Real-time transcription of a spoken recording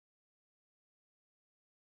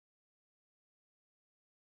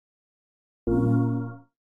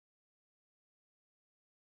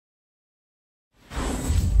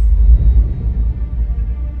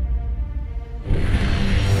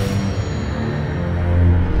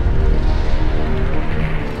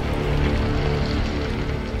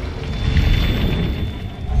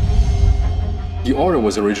Order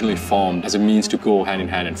was originally formed as a means to go hand in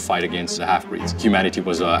hand and fight against the half-breeds. Humanity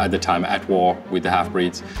was at the time at war with the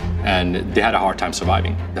half-breeds, and they had a hard time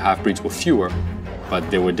surviving. The half-breeds were fewer, but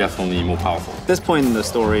they were definitely more powerful. At this point in the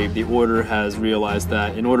story, the Order has realized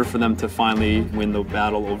that in order for them to finally win the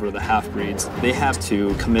battle over the half-breeds, they have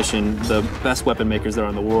to commission the best weapon makers there are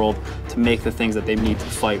in the world to make the things that they need to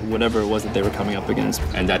fight whatever it was that they were coming up against.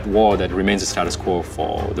 And that war that remains a status quo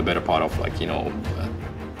for the better part of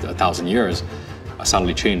 1,000 years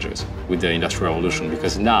suddenly changes with the Industrial Revolution,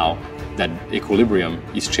 because now that equilibrium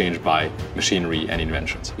is changed by machinery and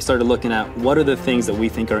inventions. We started looking at what are the things that we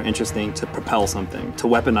think are interesting to propel something, to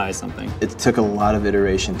weaponize something. It took a lot of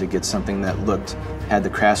iteration to get something that had the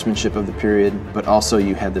craftsmanship of the period, but also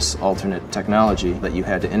you had this alternate technology that you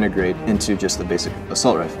had to integrate into just the basic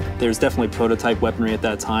assault rifle. There's definitely prototype weaponry at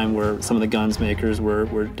that time where some of the guns makers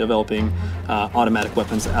were developing automatic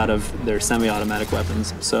weapons out of their semi-automatic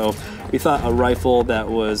weapons. So we thought a rifle that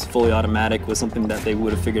was fully automatic was something that they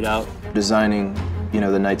would have figured out. Designing,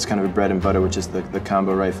 the Knight's kind of bread and butter, which is the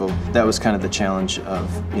combo rifle. That was kind of the challenge of,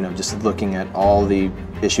 just looking at all the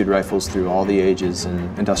issued rifles through all the ages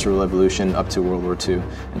and Industrial Revolution up to World War II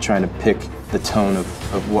and trying to pick the tone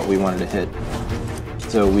of what we wanted to hit.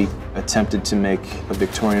 So we attempted to make a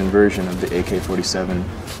Victorian version of the AK-47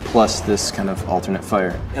 plus this kind of alternate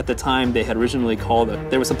fire. At the time, they had originally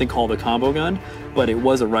there was something called a combo gun, but it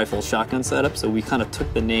was a rifle shotgun setup, so we kind of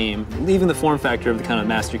took the name, leaving the form factor of the kind of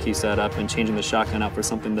master key setup and changing the shotgun out for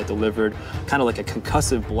something that delivered kind of like a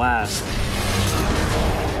concussive blast.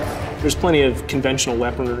 There's plenty of conventional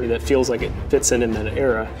weaponry that feels like it fits in that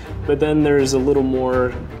era, but then there's a little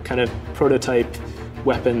more kind of prototype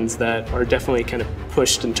weapons that are definitely kind of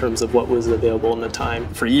pushed in terms of what was available in the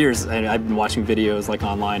time. For years, I've been watching videos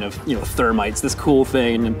online of, thermites, this cool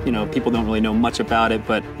thing, and people don't really know much about it,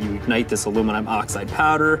 but you ignite this aluminum oxide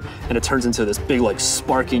powder, and it turns into this big,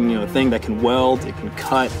 sparking, thing that can weld, it can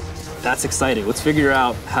cut. That's exciting. Let's figure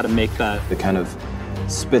out how to make that. It kind of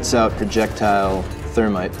spits out projectile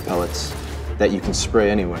thermite pellets that you can spray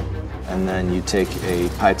anywhere, and then you take a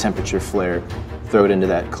high temperature flare, throw it into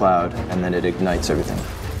that cloud, and then it ignites everything.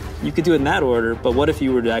 You could do it in that order, but what if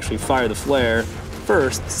you were to actually fire the flare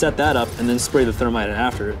first, set that up, and then spray the thermite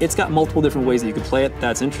after? It's got multiple different ways that you could play it.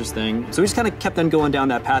 That's interesting. So we just kind of kept on going down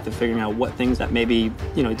that path of figuring out what things that maybe,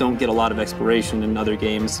 don't get a lot of exploration in other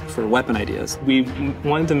games for weapon ideas. We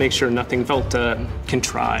wanted to make sure nothing felt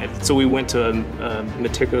contrived. So we went to a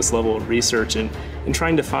meticulous level of research and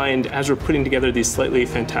trying to find, as we're putting together these slightly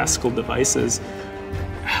fantastical devices,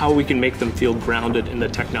 how we can make them feel grounded in the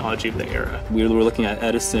technology of the era. We were looking at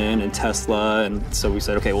Edison and Tesla, and so we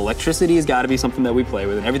said, okay, well, electricity has got to be something that we play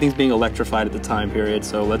with, and everything's being electrified at the time period,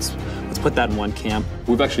 so let's put that in one camp.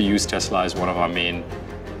 We've actually used Tesla as one of our main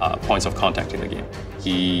points of contact in the game.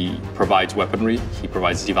 He provides weaponry, he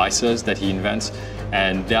provides devices that he invents,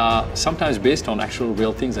 and they are sometimes based on actual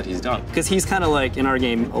real things that he's done. Because he's kind of like, in our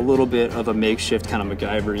game, a little bit of a makeshift kind of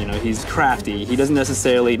MacGyver, he's crafty. He doesn't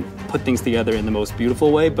necessarily put things together in the most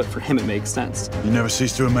beautiful way, but for him it makes sense. You never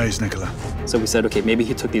cease to amaze, Nicola. So we said, okay, maybe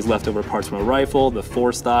he took these leftover parts from a rifle, the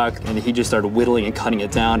forestock, and he just started whittling and cutting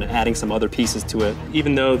it down and adding some other pieces to it.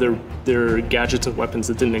 Even though they're gadgets and weapons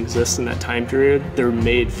that didn't exist in that time period, they're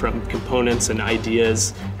made from components and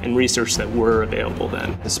ideas and research that were available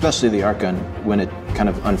then. Especially the arc gun, when it kind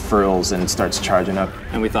of unfurls and starts charging up.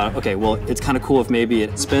 And we thought, okay, well, it's kind of cool if maybe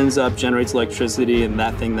it spins up, generates electricity, and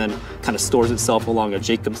that thing then kind of stores itself along a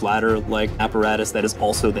Jacob's ladder-like apparatus that is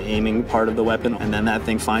also the aiming part of the weapon, and then that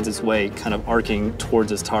thing finds its way kind of arcing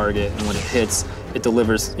towards its target, and when it hits, it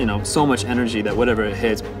delivers, so much energy that whatever it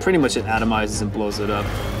hits, pretty much it atomizes and blows it up.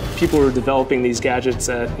 People were developing these gadgets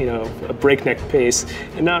at, a breakneck pace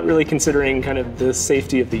and not really considering kind of the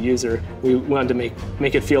safety of the user. We wanted to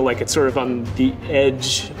make it feel like it's sort of on the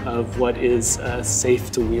edge of what is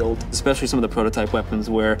safe to wield. Especially some of the prototype weapons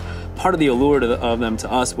where part of the allure of them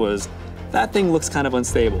to us was that thing looks kind of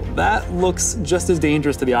unstable. That looks just as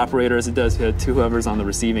dangerous to the operator as it does to whoever's on the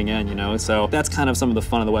receiving end, So that's kind of some of the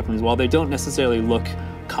fun of the weapons. While they don't necessarily look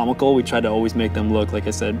comical, we try to always make them look, like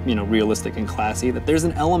I said, realistic and classy, that there's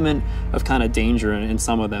an element of kind of danger in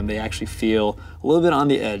some of them. They actually feel a little bit on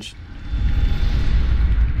the edge.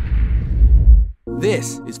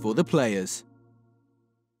 This is for the players.